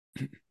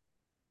All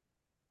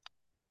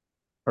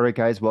right,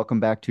 guys, welcome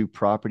back to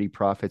Property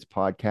Profits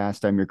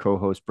Podcast. I'm your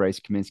co-host, Bryce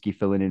Kaminsky,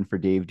 filling in for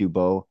Dave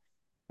Dubow.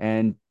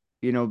 And,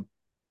 you know,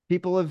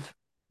 people have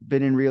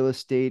been in real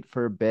estate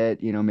for a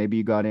bit. Maybe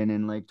you got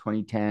in like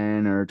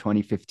 2010 or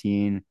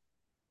 2015.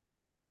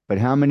 But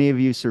how many of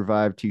you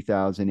survived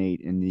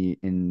 2008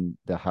 in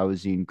the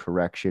housing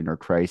correction or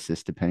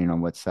crisis, depending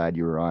on what side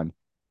you were on?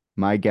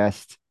 My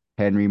guest,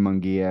 Henry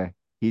Munguia,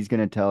 he's going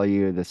to tell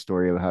you the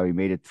story of how he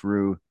made it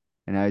through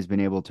and how he's been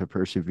able to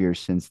persevere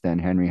since then.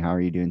 Henry, how are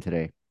you doing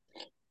today?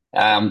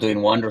 I'm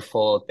doing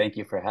wonderful. Thank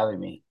you for having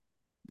me.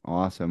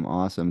 Awesome,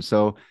 awesome.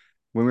 So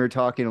when we were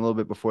talking a little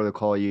bit before the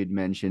call, you'd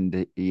mentioned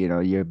that,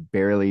 you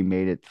barely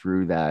made it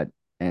through that,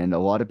 and a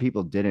lot of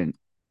people didn't.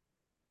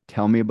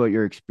 Tell me about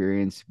your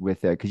experience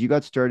with it, because you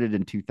got started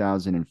in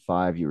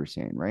 2005, you were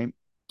saying, right?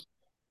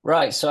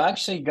 Right. So I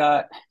actually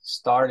got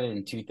started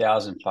in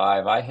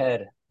 2005. I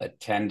had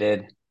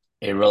attended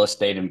a real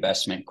estate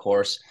investment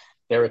course.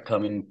 They were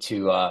coming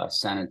to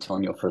San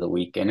Antonio for the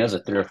weekend. It was a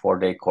 3 or 4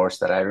 day course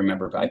that I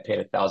remember I paid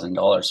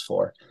 $1,000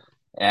 for.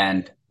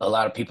 And a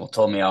lot of people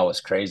told me I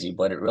was crazy,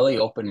 but it really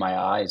opened my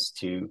eyes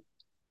to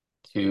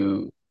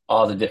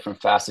all the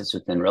different facets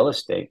within real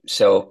estate.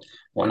 So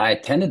when I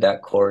attended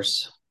that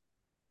course,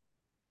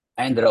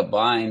 I ended up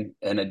buying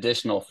an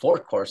additional 4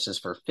 courses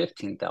for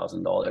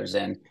 $15,000.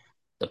 And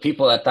the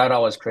people that thought I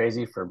was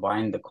crazy for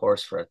buying the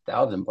course for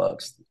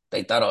 $1,000,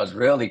 they thought I was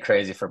really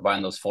crazy for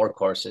buying those 4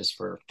 courses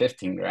for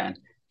 15 grand.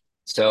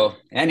 So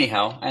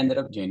anyhow, I ended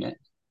up doing it.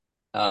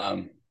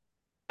 Um,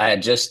 I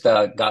had just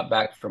got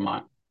back from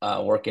my,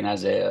 working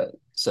as a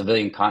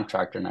civilian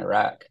contractor in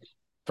Iraq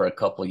for a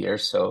couple of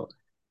years. So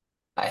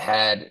I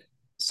had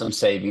some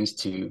savings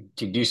to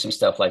do some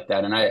stuff like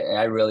that, and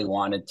I really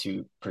wanted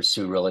to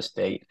pursue real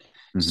estate.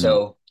 Mm-hmm.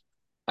 So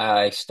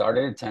I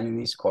started attending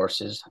these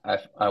courses.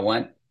 I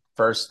went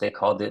first. They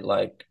called it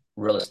like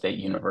real estate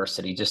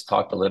university. Just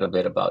talked a little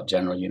bit about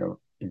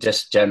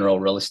just general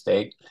real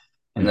estate.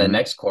 And the Mm-hmm.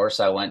 next course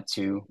I went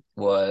to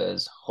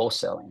was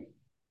wholesaling.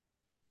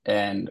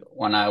 And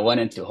when I went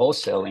into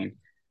wholesaling,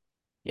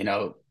 you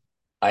know,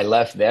 I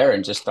left there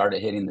and just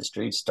started hitting the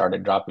streets,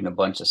 started dropping a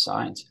bunch of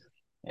signs.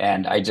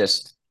 And I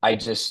just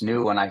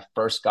knew when I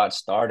first got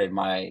started,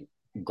 my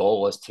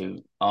goal was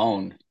to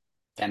own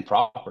 10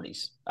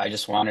 properties. I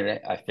just wanted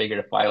it. I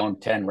figured if I own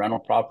 10 rental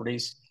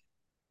properties,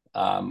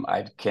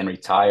 I can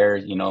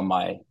retire,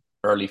 my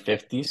early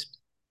 50s,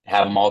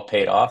 have them all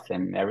paid off,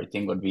 and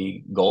everything would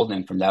be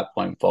golden from that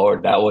point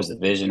forward. That was the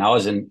vision.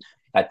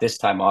 At this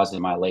time, I was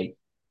in my late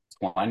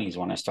 20s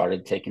when I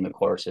started taking the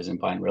courses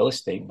and buying real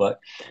estate. But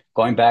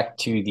going back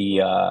to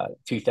the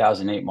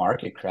 2008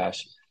 market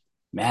crash,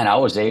 man, I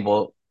was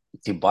able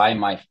to buy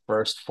my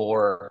first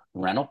 4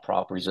 rental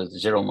properties with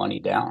zero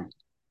money down,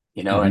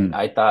 Mm-hmm. and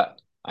I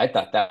thought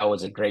that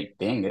was a great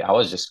thing. I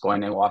was just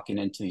going and walking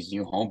into these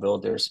new home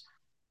builders,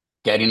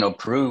 getting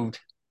approved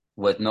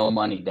with no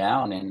money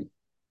down. And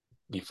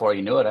before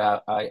you knew it,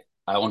 I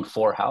owned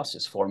 4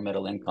 houses, 4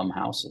 middle income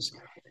houses.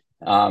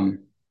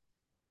 Um,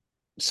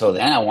 so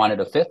then I wanted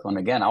a fifth one.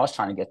 Again, I was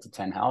trying to get to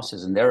 10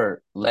 houses, and they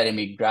were letting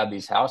me grab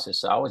these houses.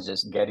 So I was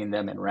just getting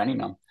them and renting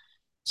them.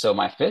 So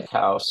my fifth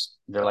house,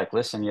 they're like,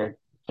 listen, you're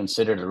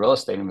considered a real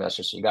estate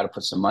investor, so you got to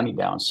put some money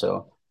down.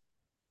 So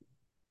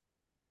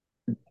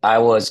I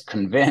was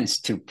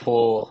convinced to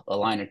pull a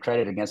line of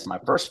credit against my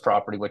first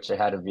property, which I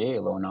had a VA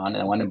loan on,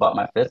 and I went and bought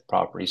my fifth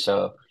property.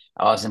 So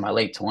I was in my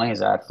late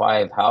 20s. I had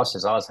 5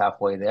 houses. I was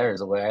halfway there, is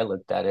the way I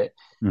looked at it.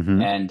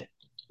 Mm-hmm. And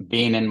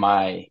being in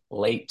my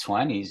late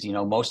 20s,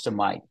 most of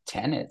my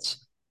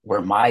tenants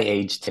were my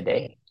age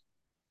today,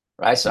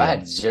 right? So I Yeah.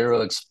 had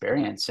zero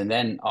experience. And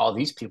then all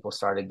these people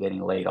started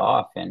getting laid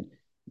off, and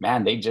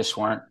man, they just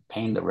weren't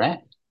paying the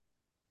rent.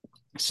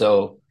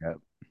 So Yeah.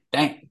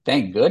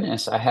 thank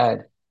goodness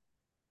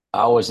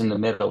I was in the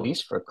Middle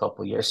East for a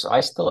couple of years, so I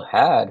still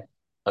had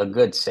a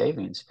good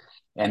savings,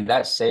 and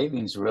that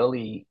savings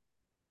really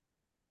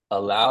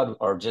allowed,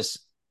 or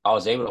just I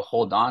was able to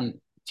hold on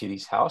to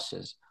these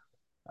houses.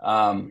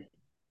 Um,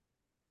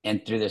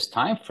 and through this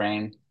time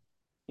frame,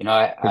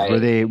 Because were I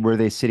they were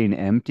they sitting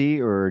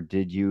empty, or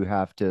did you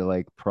have to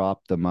like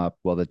prop them up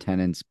while the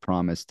tenants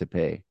promised to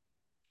pay?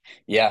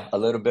 yeah, a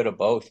little bit of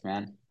both,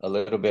 man, a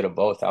little bit of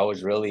both. I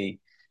was really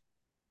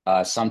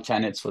some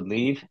tenants would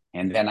leave,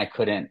 and then I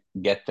couldn't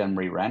get them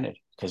re-rented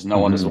because no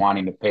one was Mm-hmm.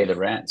 wanting to pay the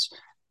rents.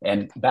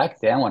 And back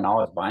then, when I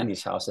was buying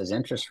these houses,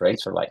 interest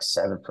rates were like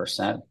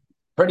 7%,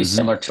 pretty Mm-hmm.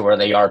 similar to where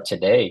they are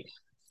today.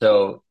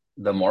 So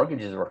the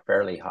mortgages were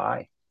fairly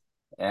high.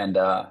 And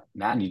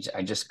man,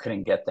 I just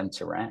couldn't get them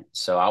to rent.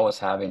 So I was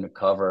having to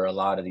cover a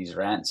lot of these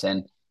rents.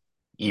 And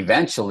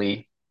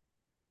eventually,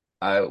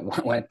 I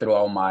went through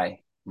all my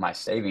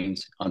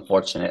savings,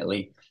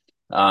 unfortunately.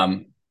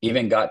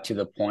 Even got to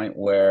the point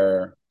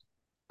where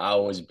I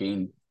was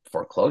being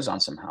foreclosed on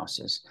some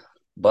houses,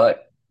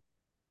 but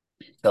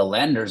the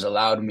lenders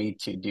allowed me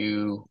to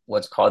do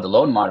what's called the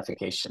loan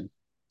modification.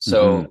 Mm-hmm.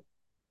 So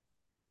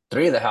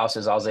 3 of the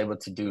houses I was able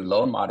to do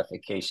loan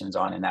modifications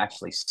on and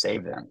actually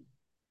save them.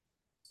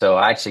 So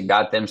I actually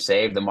got them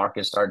saved. The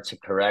market started to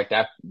correct.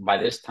 By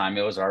this time,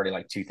 it was already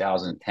like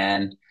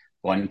 2010,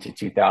 going into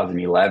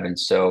 2011.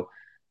 So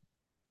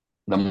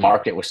the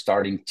market was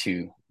starting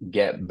to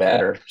get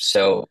better.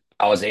 So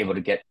I was able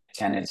to get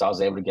tenants. I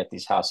was able to get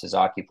these houses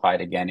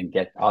occupied again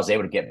I was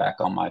able to get back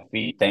on my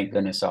feet. Thank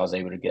goodness I was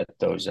able to get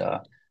those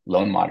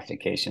loan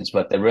modifications.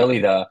 But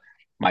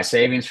my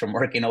savings from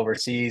working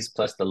overseas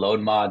plus the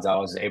loan mods, I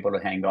was able to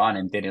hang on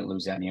and didn't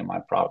lose any of my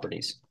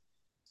properties.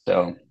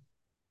 So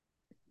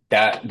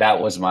that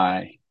was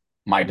my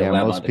Yeah,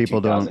 dilemma, the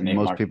 2008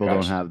 most market people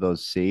don't crash. have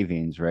those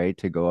savings, right,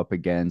 to go up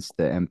against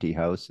the empty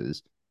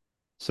houses.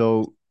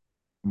 So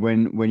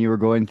when you were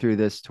going through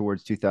this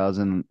towards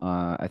 2000,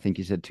 I think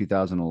you said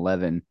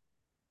 2011,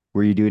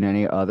 were you doing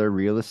any other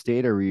real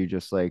estate or were you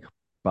just like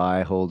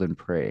buy, hold, and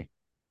pray?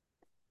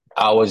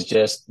 I was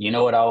just, you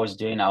know what I was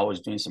doing? I was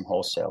doing some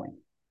wholesaling.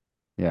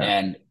 Yeah.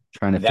 And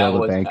Trying to fill that the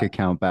was bank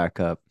account back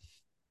up.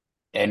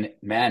 and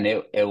man,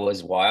 it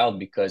was wild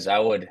because I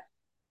would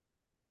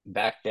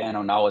back then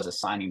when I was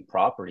assigning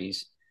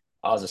properties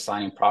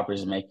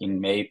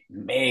making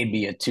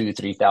maybe a $2,000 to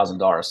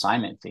 $3,000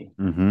 assignment fee.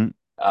 Mm-hmm.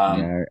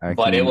 Yeah, I can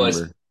But it was,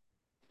 remember.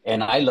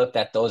 and I looked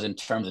at those in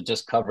terms of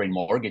just covering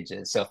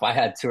mortgages. So if I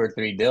had two or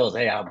three deals,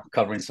 hey, I'm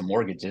covering some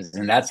mortgages,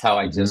 and that's how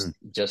I Mm-hmm.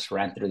 just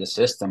ran through the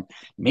system.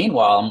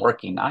 Meanwhile, I'm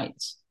working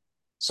nights,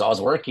 so I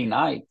was working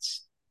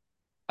nights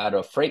at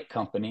a freight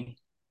company.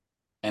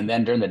 And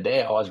then during the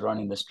day, I was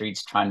running the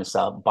streets trying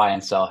to buy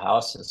and sell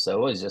houses. So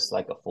it was just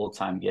like a full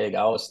time gig.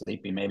 I was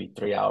sleeping maybe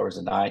 3 hours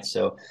a night.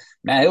 So,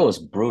 man, it was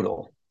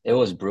brutal. It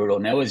was brutal.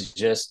 And it was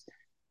just,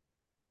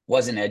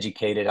 wasn't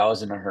educated. I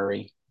was in a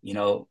hurry.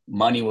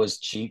 Money was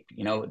cheap.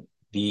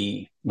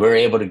 We were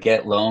able to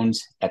get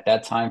loans at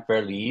that time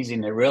fairly easy.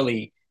 And it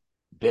really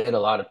bit a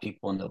lot of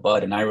people in the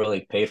butt. And I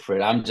really paid for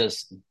it. I'm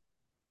just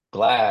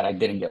glad I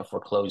didn't get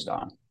foreclosed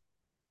on.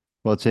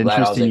 Well, it's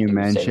Glad I was interesting you able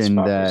to save these mentioned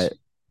properties. that,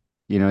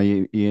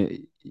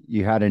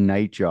 you had a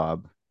night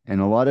job.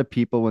 And a lot of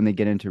people when they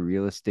get into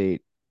real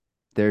estate,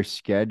 their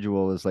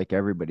schedule is like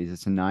everybody's.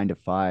 It's a 9 to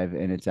 5,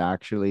 and it's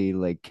actually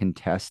like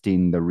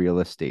contesting the real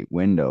estate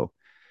window.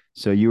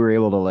 So you were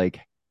able to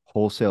like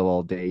wholesale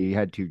all day. You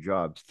had two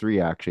jobs, three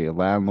actually, a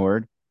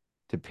landlord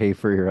to pay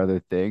for your other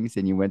things,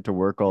 and you went to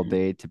work all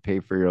day to pay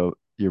for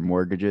your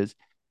mortgages.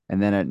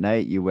 And then at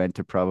night you went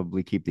to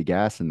probably keep the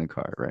gas in the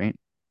car, right?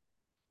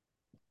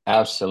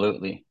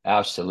 Absolutely.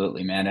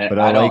 Absolutely, man. But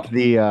I I like don't,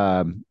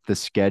 the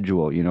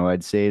schedule.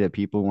 I'd say that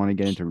people want to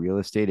get into real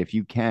estate. If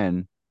you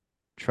can,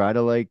 try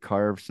to like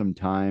carve some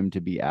time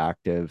to be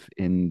active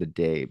in the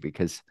day,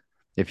 because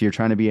if you're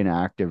trying to be an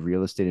active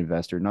real estate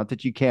investor, not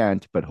that you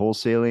can't, but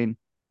wholesaling,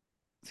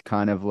 it's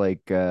kind of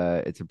like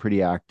it's a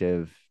pretty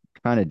active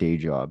kind of day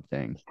job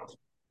thing.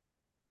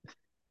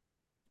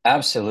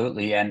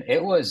 absolutely. And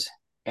it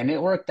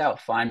worked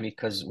out fine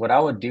because what I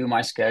would do,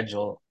 my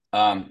schedule,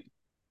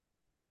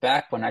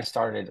 back when I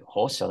started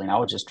wholesaling, I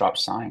would just drop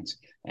signs.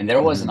 And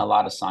there wasn't Hmm. a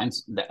lot of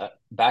signs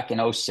back in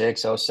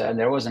 '06, '07.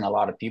 There wasn't a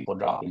lot of people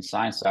dropping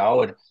signs.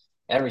 So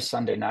every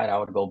Sunday night, I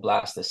would go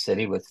blast the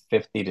city with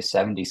 50 to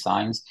 70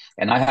 signs.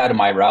 And I had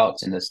my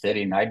routes in the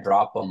city and I'd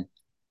drop them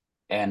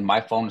and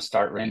my phone would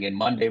start ringing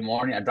Monday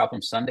morning. I drop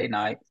them Sunday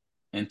night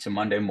into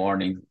Monday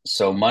morning.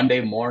 So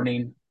Monday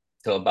morning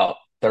till about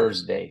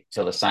Thursday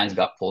till the signs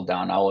got pulled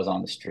down. I was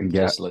on the street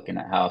Yeah. just looking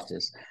at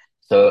houses.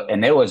 So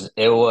and it was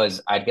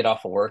I'd get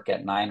off of work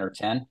at 9 or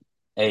 10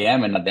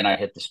 a.m. and then I'd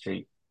hit the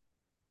street.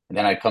 And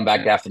then I'd come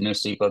back afternoon,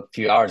 sleep a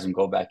few hours and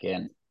go back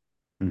in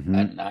Hmm.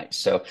 at night.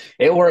 So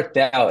it worked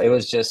out. It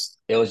was just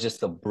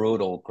a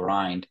brutal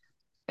grind.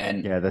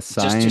 And Yeah,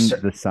 just to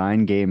the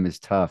sign game is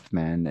tough,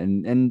 man.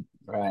 And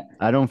right.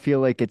 I don't feel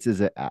like it's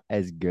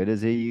as good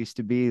as it used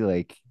to be.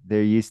 Like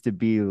there used to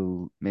be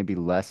maybe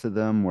less of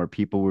them where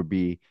people would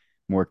be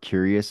more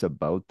curious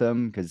about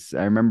them. Because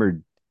I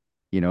remember,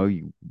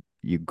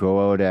 you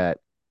go out at,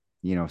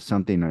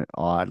 something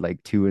odd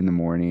like 2 in the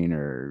morning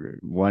or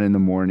 1 in the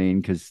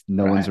morning because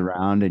no one's Right.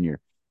 around, and you're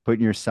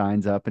putting your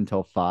signs up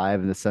until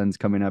 5 and the sun's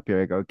coming up.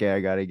 You're like, okay, I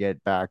got to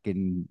get back,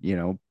 and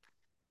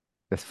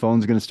the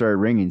phone's going to start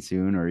ringing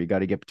soon, or you got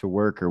to get to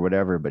work or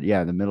whatever. But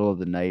yeah, in the middle of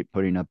the night,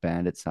 putting up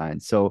bandit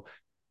signs. So,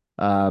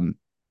 um,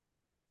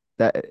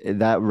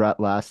 that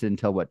lasted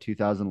until what,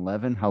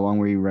 2011? How long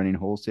were you running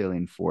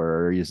wholesaling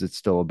for, or is it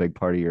still a big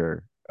part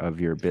of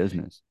your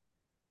business?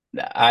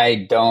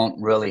 I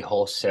don't really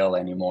wholesale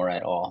anymore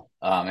at all.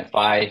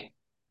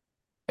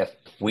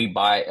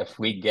 If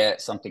we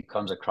get something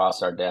comes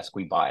across our desk,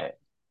 we buy it.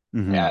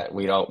 Hmm.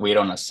 We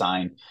don't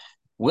assign.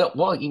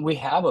 We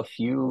have a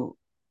few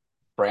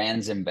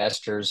brands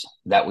investors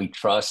that we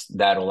trust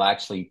that'll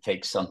actually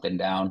take something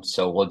down.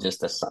 So we'll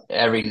just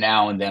every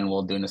now and then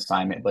we'll do an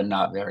assignment, but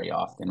not very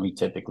often. We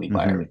typically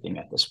buy Hmm. everything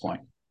at this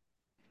point.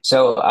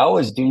 So I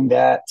was doing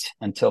that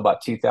until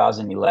about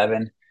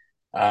 2011.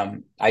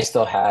 I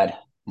still had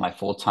my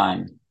full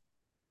time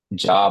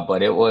job,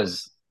 but it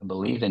was, I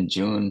believe, in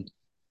June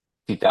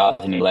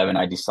 2011,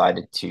 I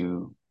decided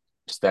to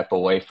step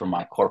away from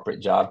my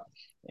corporate job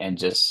and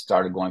just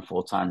started going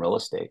full time real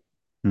estate.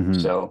 Hmm.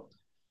 So,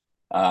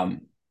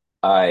 um,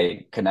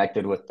 I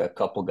connected with a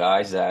couple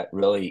guys that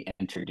really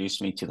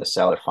introduced me to the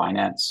seller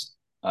finance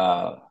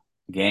uh,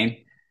 game,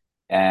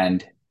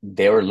 and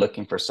they were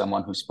looking for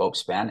someone who spoke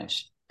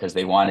Spanish because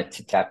they wanted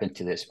to tap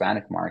into the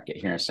Hispanic market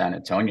here in San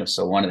Antonio.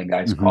 So one of the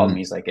guys called me.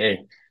 Hmm. He's like, "Hey,"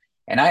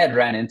 and I had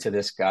ran into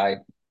this guy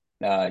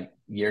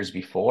years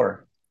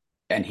before,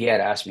 and he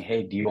had asked me,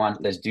 "Hey, do you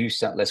want? Let's do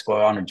something. Let's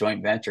go on a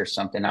joint venture or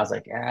something." I was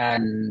like,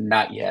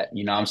 not yet.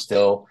 I'm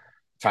still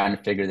trying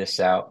to figure this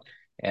out.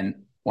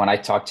 And when I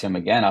talked to him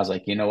again, I was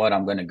like, you know what?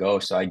 I'm going to go.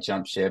 So I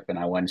jumped ship and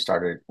I went and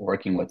started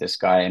working with this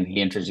guy, and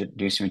he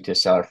introduced me to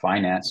seller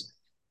finance.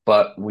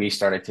 But we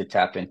started to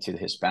tap into the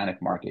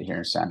Hispanic market here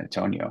in San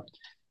Antonio.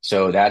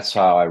 So that's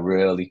how I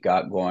really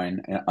got going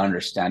and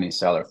understanding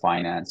seller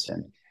finance.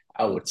 And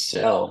I would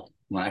sell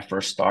when I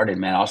first started,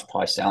 man, I was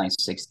probably selling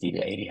 60 to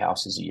 80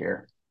 houses a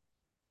year.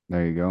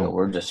 There you So go.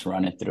 we're just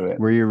running through it.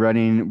 Were you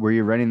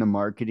running the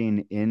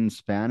marketing in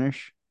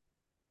Spanish,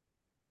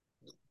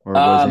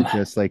 or was it Um,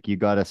 just like you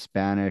got a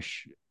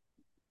Spanish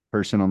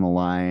person on the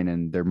line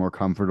and they're more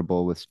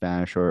comfortable with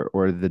Spanish, or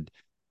the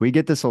we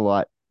get this a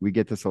lot. We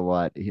get this a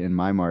lot in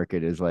my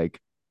market is like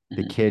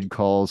the mhm. kid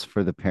calls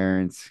for the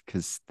parents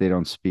because they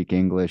don't speak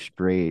English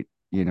great,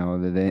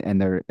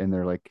 and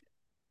they're like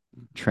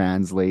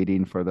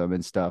translating for them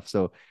and stuff.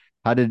 So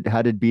how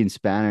did being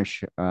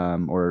Spanish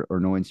or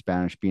knowing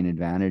Spanish be an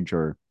advantage,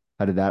 or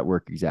how did that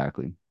work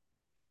exactly?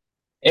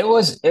 It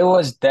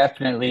was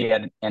definitely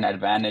an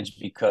advantage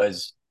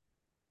because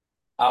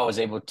I was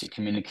able to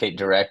communicate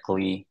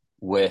directly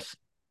with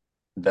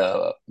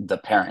the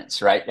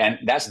parents, right? And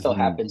that still Hmm.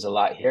 happens a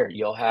lot here.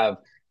 You'll have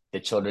the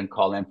children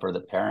call in for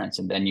the parents,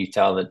 and then you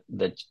tell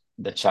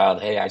the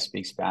child, "Hey, I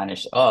speak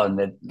Spanish." Oh, and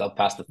then they'll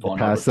pass the They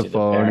phone over pass the to the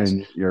phone parents.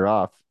 and you're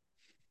off.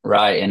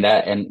 Right, and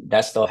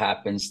that still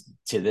happens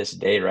to this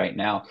day right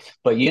now.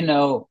 But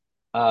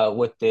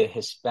with the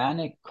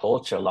Hispanic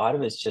culture, a lot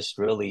of it's just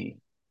really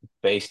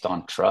based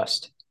on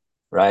trust,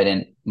 right?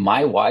 And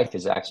my wife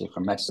is actually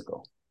from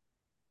Mexico,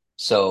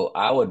 so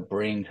I would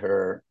bring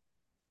her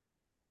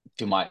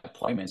to my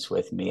appointments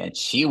with me, and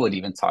she would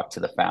even talk to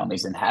the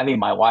families. And having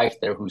my wife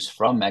there, who's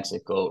from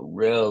Mexico,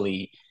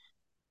 really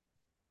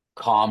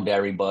calmed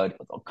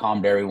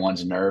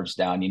everyone's nerves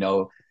down.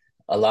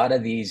 A lot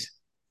of these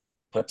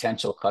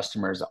potential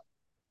customers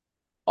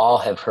all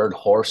have heard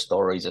horror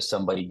stories of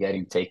somebody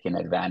getting taken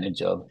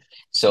advantage of.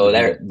 So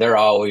Hmm. they're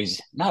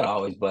always, not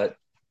always, but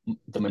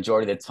the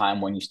majority of the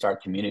time when you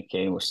start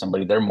communicating with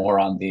somebody, they're more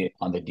on the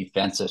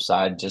defensive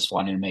side, just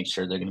wanting to make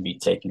sure they're going to be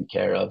taken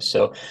care of.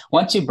 So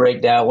once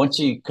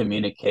you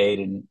communicate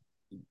and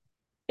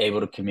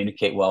able to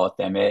communicate well with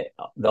them,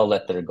 they'll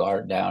let their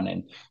guard down,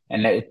 and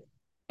it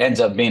ends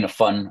up being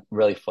a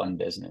really fun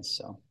business.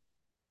 So.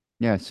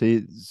 Yeah,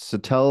 so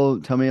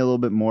tell me a little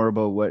bit more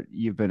about what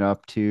you've been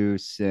up to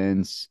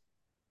since,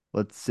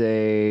 let's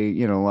say,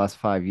 the last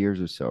 5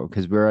 years or so,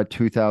 because we're at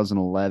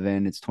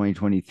 2011, it's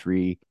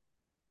 2023.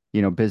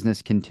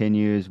 Business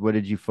continues. What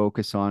did you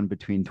focus on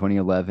between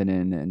 2011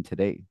 and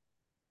today?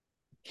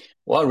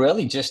 Well, I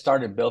really just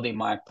started building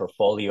my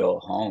portfolio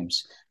of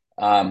homes.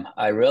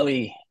 I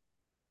really,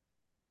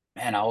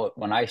 man,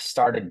 when I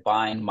started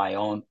buying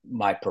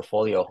my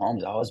portfolio of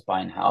homes, I was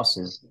buying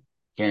houses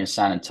here in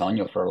San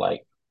Antonio for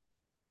like,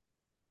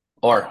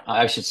 or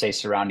I should say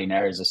surrounding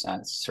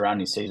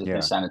cities within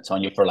Yeah. San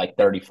Antonio for like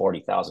 30,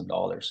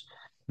 $40,000.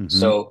 Mm-hmm.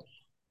 So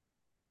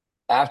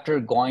after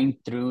going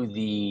through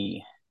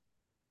the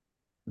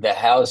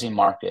housing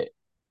market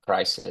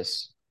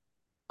crisis,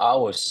 I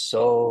was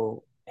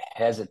so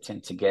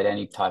hesitant to get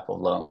any type of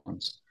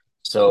loans.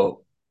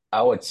 So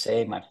I would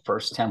say my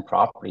first 10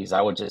 properties,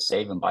 I would just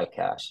save and buy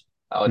cash.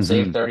 I would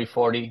save Mm-hmm. 30,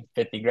 40,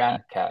 50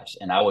 grand cash.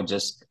 And I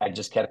just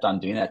kept on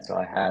doing that till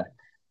I had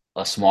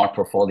a small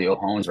portfolio of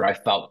homes where I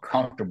felt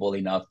comfortable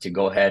enough to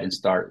go ahead and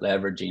start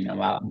leveraging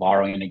them out,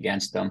 borrowing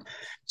against them.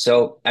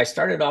 So I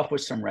started off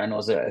with some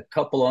rentals, a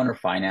couple owner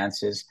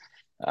finances.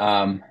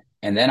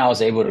 And then I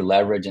was able to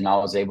leverage and I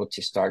was able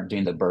to start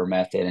doing the BRRRR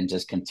method and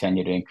just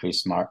continue to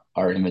increase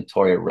our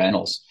inventory of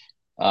rentals.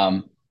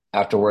 Um,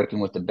 After working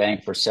with the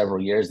bank for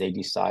several years, they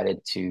decided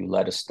to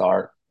let us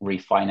start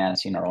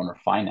refinancing our owner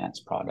finance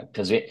product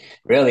because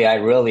I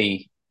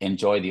really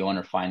enjoy the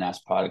owner finance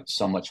product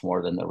so much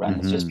more than the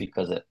rentals just Mm-hmm.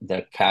 because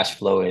the cash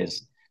flow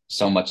is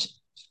so much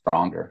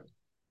stronger,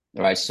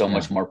 right? So Yeah.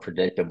 much more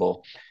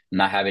predictable,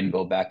 not having to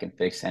go back and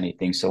fix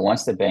anything. So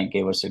once the bank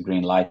gave us a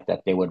green light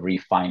that they would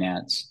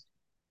refinance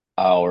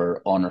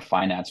our owner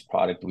finance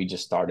product, we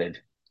just started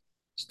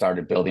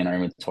building our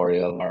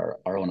inventory of our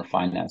owner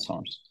finance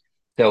homes.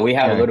 So we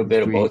have a Yeah, little 'cause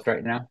bit of both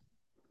right now.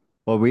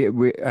 well,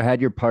 we I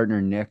had your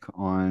partner Nick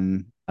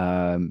on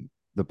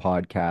the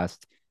podcast,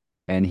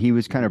 and he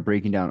was kind of Mhm.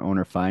 breaking down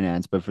owner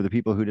finance. But for the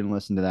people who didn't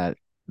listen to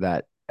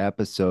that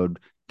episode,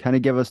 kind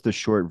of give us the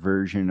short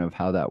version of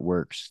how that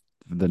works,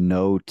 the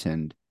note,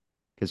 and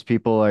because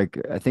people like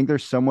I think they're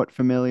somewhat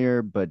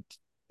familiar, but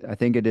I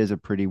think it is a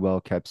pretty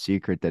well kept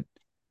secret that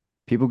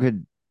people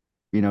could,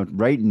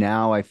 right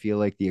now I feel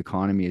like the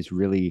economy is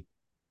really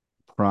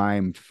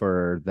primed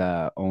for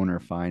the owner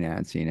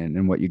financing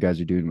and what you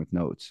guys are doing with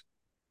notes.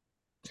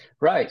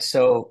 Right.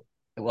 So,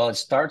 well, it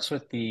starts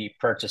with the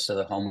purchase of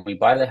the home. We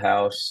buy the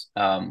house.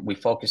 We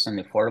focus on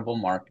the affordable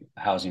market,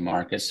 housing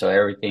market. So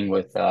everything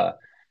with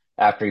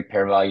after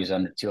repair values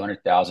under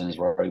 200,000 is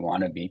where we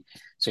want to be.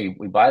 So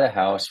we buy the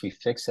house, we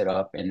fix it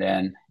up, and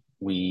then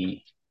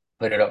we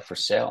put it up for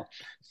sale.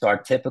 So our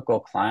typical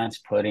clients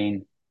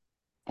putting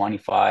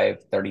 25,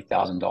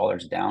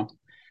 $30,000 down,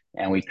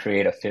 and we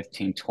create a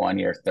 15,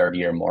 20, or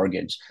 30-year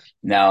mortgage.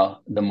 Now,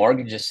 the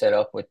mortgage is set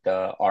up with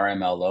the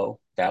RMLO.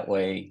 That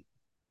way,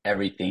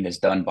 everything is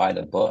done by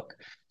the book.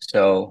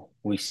 So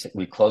we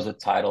close the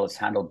title. It's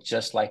handled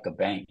just like a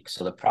bank.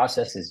 So the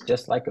process is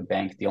just like a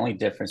bank. The only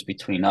difference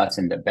between us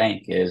and the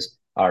bank is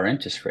our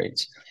interest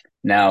rates.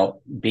 Now,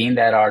 being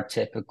that our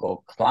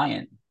typical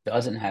client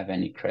doesn't have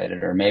any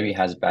credit or maybe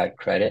has bad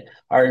credit,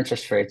 our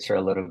interest rates are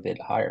a little bit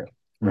higher,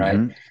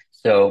 right? Mm-hmm.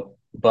 So,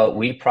 but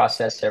we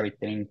process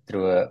everything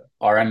through a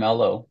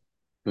RMLO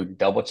who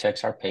double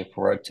checks our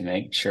paperwork to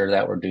make sure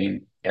that we're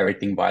doing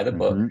everything by the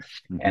book.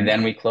 Mm-hmm. And Mm-hmm.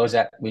 then we close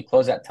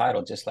that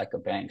title just like a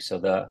bank. So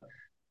the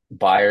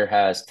buyer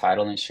has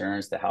title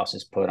insurance, the house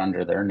is put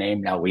under their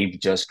name. Now we've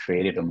just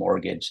created a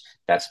mortgage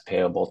that's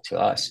payable to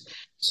us.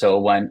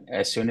 So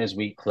as soon as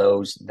we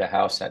close the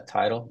house at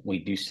title, we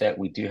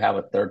do have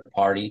a third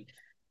party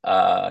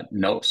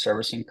note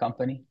servicing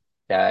company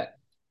that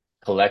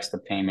collects the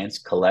payments,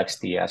 collects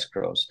the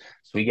escrows.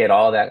 So we get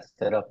all that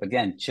set up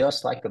again,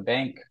 just like a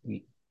bank.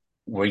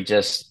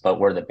 But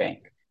we're the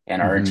bank,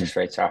 and our Mm-hmm. interest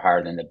rates are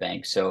higher than the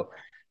bank. So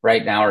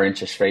right now, our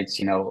interest rates,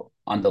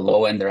 on the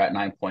low end they're at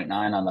 9.9,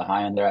 on the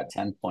high end they're at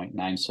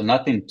 10.9. So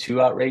nothing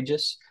too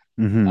outrageous.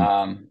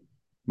 Mm-hmm.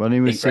 Well, he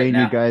I was think right saying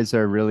you now, guys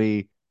are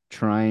really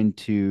trying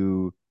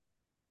to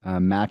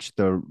match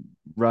the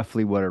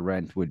roughly what a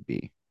rent would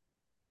be.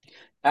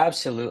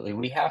 absolutely,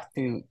 we have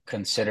to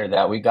consider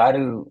that we got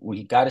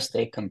to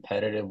stay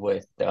competitive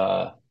with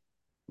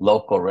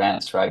local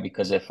rents, right?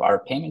 Because if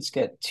our payments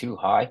get too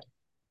high,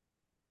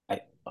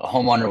 a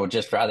homeowner would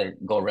just rather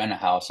go rent a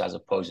house as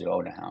opposed to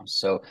own a house.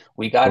 So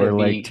we got to Or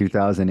like be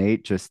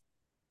 2008, just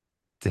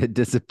to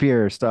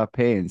disappear, stop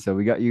paying. So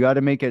you got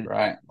to make it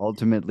right.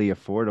 ultimately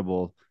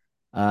affordable.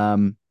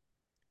 Um,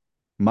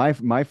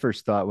 my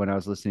first thought when I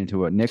was listening to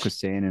what Nick was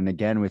saying, and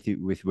again with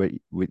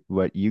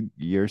what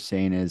you're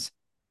saying is,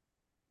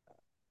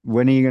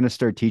 when are you going to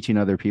start teaching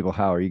other people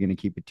how? Are you going to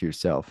keep it to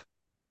yourself?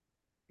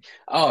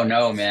 Oh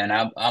no, man,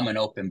 I'm an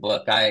open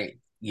book.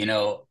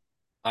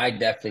 I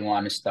definitely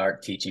want to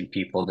start teaching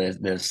people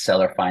this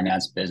seller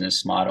finance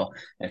business model.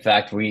 In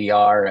fact, we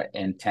are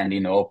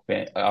intending to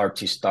open or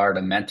to start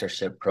a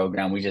mentorship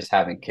program. We just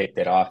haven't kicked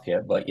it off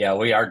yet, but yeah,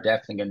 we are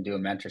definitely going to do a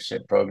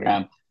mentorship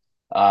program.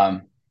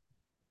 Um,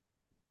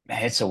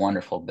 Man, it's a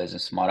wonderful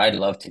business model. I'd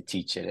love to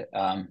teach it.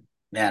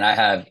 Man, I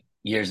have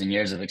years and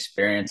years of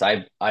experience.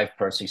 I've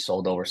personally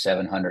sold over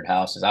 700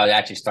 houses. I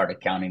actually started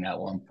counting at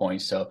one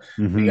point. So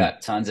we Hmm.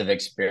 got tons of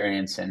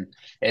experience, and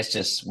it's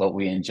just what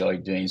we enjoy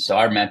doing. So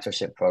our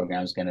mentorship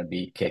program is going to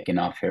be kicking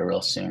off here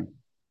real soon.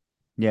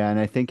 Yeah, and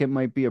I think it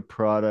might be a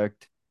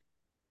product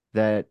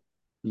that,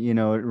 it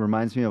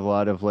reminds me of a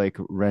lot of like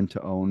rent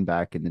to own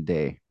back in the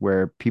day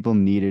where people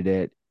needed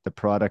it. The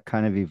product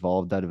kind of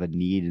evolved out of a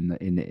need in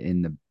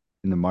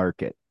the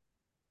market.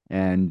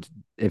 And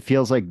it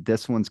feels like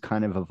this one's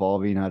kind of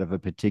evolving out of a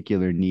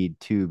particular need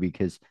too,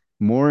 because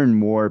more and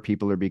more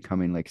people are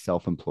becoming like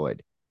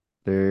self-employed.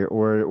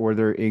 Or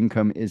their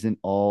income isn't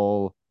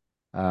all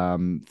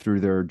through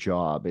their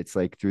job. It's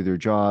like through their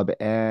job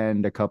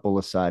and a couple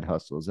of side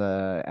hustles,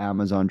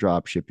 Amazon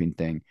drop shipping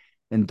thing.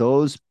 And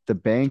those the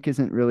bank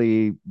isn't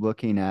really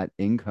looking at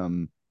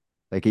income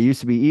like it used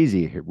to be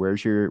easy.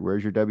 Where's your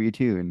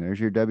W-2? And there's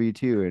your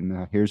W-2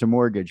 and here's a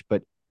mortgage.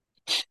 But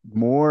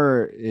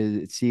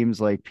it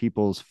seems like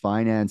people's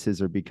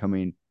finances are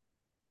becoming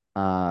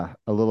a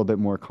little bit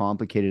more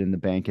complicated and the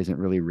bank isn't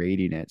really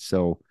rating it.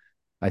 So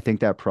I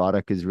think that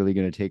product is really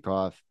going to take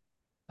off.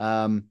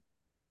 Um,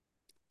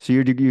 so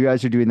you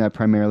guys are doing that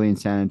primarily in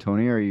San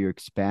Antonio, or are you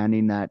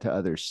expanding that to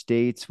other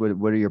states? What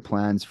are your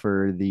plans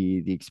for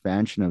the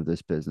expansion of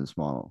this business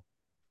model?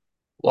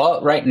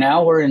 Well, right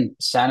now we're in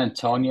San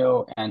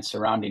Antonio and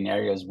surrounding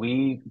areas.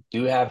 We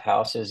do have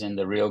houses in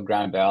the Rio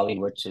Grande Valley,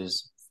 which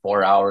is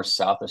 4 hours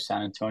south of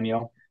San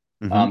Antonio.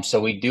 Hmm. So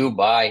we do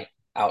buy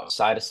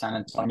outside of San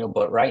Antonio,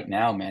 but right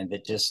now, man,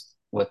 that just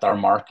with our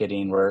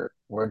marketing, we're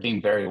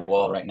doing very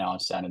well right now in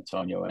San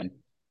Antonio. And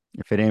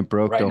If it ain't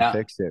broke, right don't now,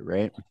 fix it,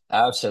 right?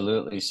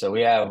 absolutely. So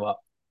we have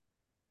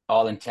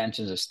all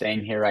intentions of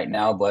staying here right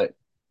now, but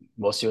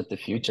we'll see what the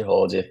future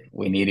holds. If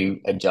we need to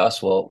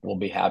adjust, we'll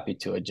be happy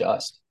to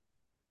adjust.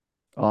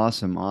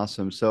 Awesome,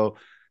 awesome. So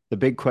the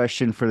big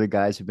question for the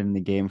guys who've been in the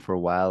game for a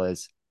while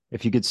is,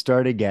 if you could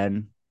start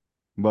again,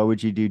 what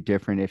would you do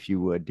different if you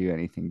would do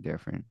anything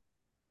different?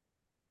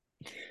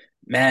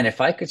 Man,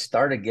 if I could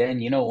start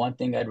again, one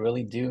thing I'd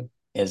really do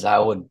is I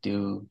would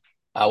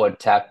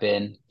tap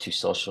in to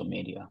social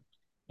media.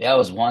 That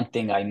was one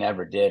thing I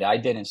never did. I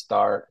didn't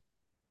start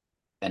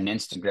an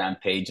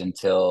Instagram page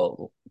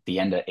until the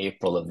end of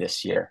April of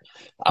this year.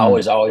 Hmm. I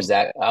was always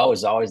that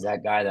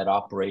guy that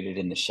operated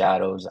in the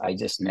shadows. I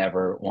just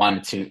never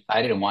wanted to.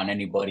 I didn't want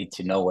anybody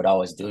to know what I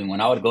was doing.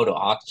 When I would go to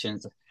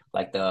auctions,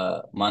 like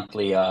the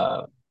monthly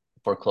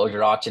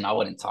foreclosure auction, I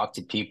wouldn't talk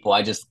to people.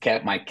 I just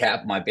kept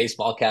my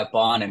baseball cap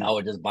on, and I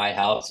would just buy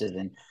houses.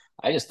 And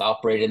I just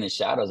operated in the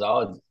shadows. I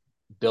was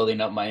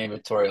building up my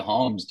inventory of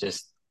homes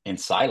just in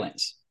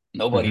silence.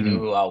 Nobody knew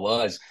Hmm. who I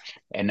was.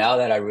 And now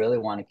that I really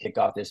want to kick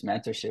off this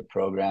mentorship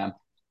program,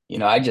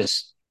 I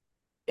just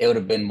it would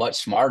have been much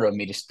smarter of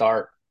me to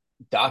start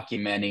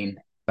documenting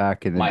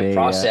Back in the my day, yeah.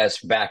 process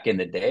back in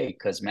the day.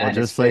 Because Well, man, it's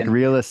just like been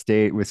real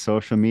estate with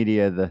social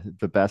media,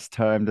 the best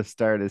time to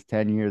start is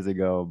 10 years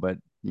ago, but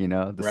the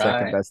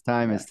second right. best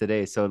time Yeah. is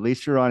today. So at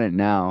least you're on it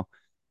now.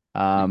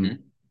 Um, Mm-hmm.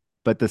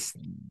 but this,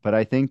 but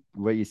I think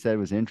what you said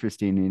was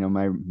interesting.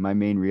 My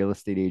main real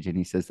estate agent,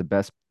 he says the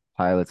best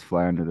pilots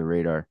fly under the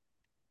radar.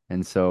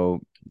 And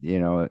so, you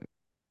know,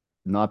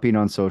 not being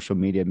on social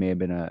media may have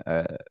been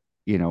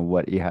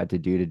what you had to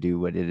do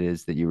what it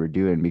is that you were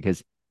doing,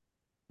 because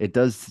it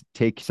does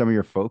take some of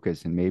your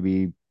focus, and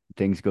maybe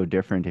things go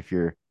different if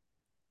you're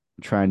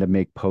trying to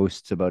make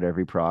posts about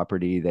every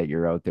property that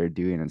you're out there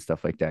doing and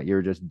stuff like that.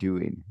 You're just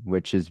doing,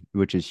 which is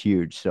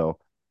huge. So,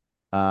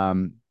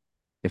 um,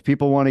 if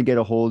people want to get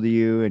a hold of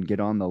you and get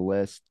on the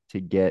list to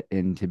get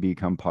in to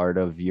become part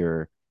of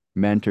your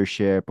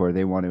mentorship, or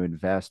they want to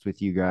invest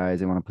with you guys,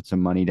 they want to put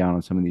some money down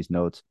on some of these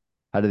notes,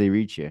 how do they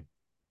reach you?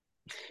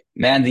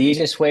 Man, the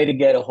easiest way to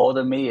get a hold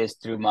of me is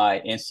through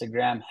my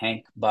Instagram,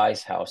 Hank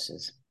Buys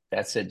Houses.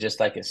 That's it, just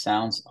like it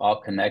sounds,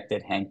 all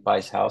connected. Hank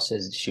Buys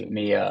Houses. Shoot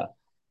me a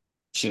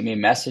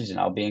message, and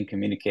I'll be in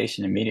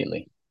communication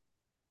immediately.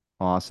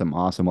 Awesome,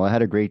 awesome. Well, I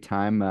had a great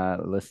time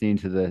listening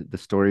to the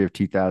story of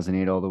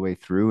 2008 all the way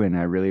through, and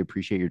I really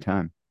appreciate your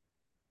time.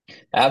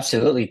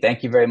 Absolutely.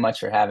 Thank you very much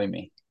for having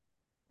me.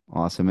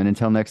 Awesome. And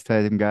until next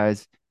time,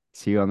 guys,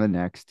 see you on the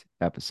next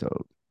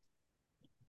episode.